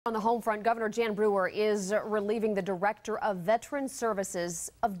On the home front, Governor Jan Brewer is relieving the Director of Veteran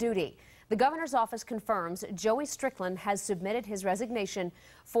Services of duty. The governor's office confirms Joey Strickland has submitted his resignation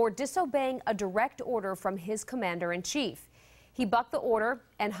for disobeying a direct order from his commander-in-chief. He bucked the order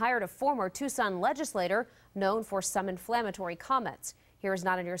and hired a former Tucson legislator known for some inflammatory comments. Here is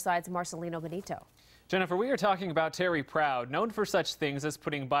Not on Your Side's Marcelino Benito. Jennifer, we are talking about Terri Proud, known for such things as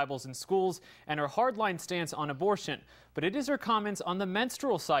putting Bibles in schools and her hardline stance on abortion. But it is her comments on the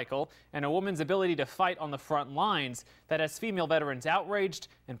menstrual cycle and a woman's ability to fight on the front lines that has female veterans outraged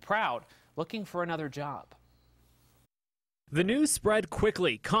and proud, looking for another job. The news spread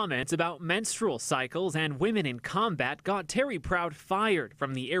quickly. Comments about menstrual cycles and women in combat got Terri Proud fired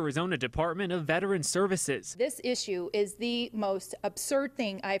from the Arizona Department of Veteran Services. This issue is the most absurd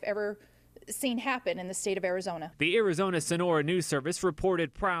thing I've ever seen happen in the state of Arizona. The Arizona Sonora News Service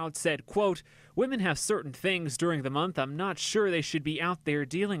reported Proud said, quote, "Women have certain things during the month I'm not sure they should be out there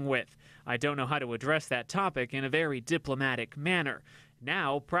dealing with. I don't know how to address that topic in a very diplomatic manner."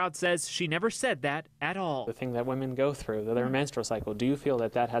 Now, Proud says she never said that at all. The thing that women go through, their menstrual cycle, do you feel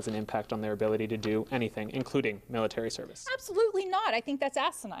that that has an impact on their ability to do anything, including military service? Absolutely not. I think that's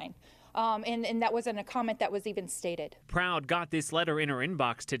asinine. And that wasn't a comment that was even stated. Proud got this letter in her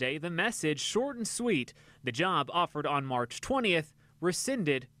inbox today. The message short and sweet. The job offered on March 20th,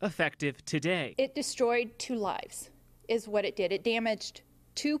 rescinded effective today. It destroyed 2 lives, is what it did. It damaged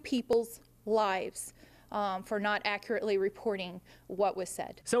 2 people's lives. For not accurately reporting what was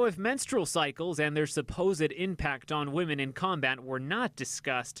said. So if menstrual cycles and their supposed impact on women in combat were not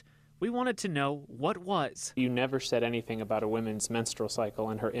discussed, we wanted to know what was. You never said anything about a woman's menstrual cycle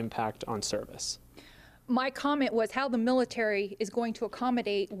and her impact on service. My comment was how the military is going to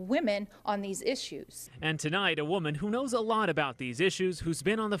accommodate women on these issues. And tonight, a woman who knows a lot about these issues, who's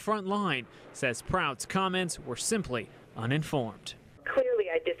been on the front line, says Proud's comments were simply uninformed. Clearly,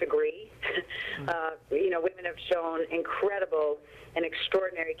 I disagree. Women have shown incredible and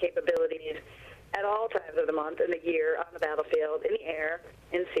extraordinary capabilities at all times of the month and the year on the battlefield, in the air,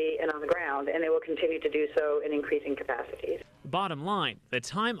 in sea, and on the ground, and they will continue to do so in increasing capacities. Bottom line, the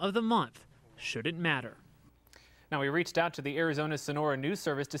time of the month shouldn't matter. Now, we reached out to the Arizona Sonora News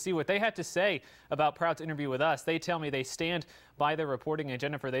Service to see what they had to say about Proud's interview with us. They tell me they stand by their reporting, and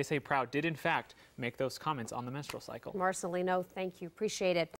Jennifer, they say Proud did in fact make those comments on the menstrual cycle. Marcelino, thank you. Appreciate it.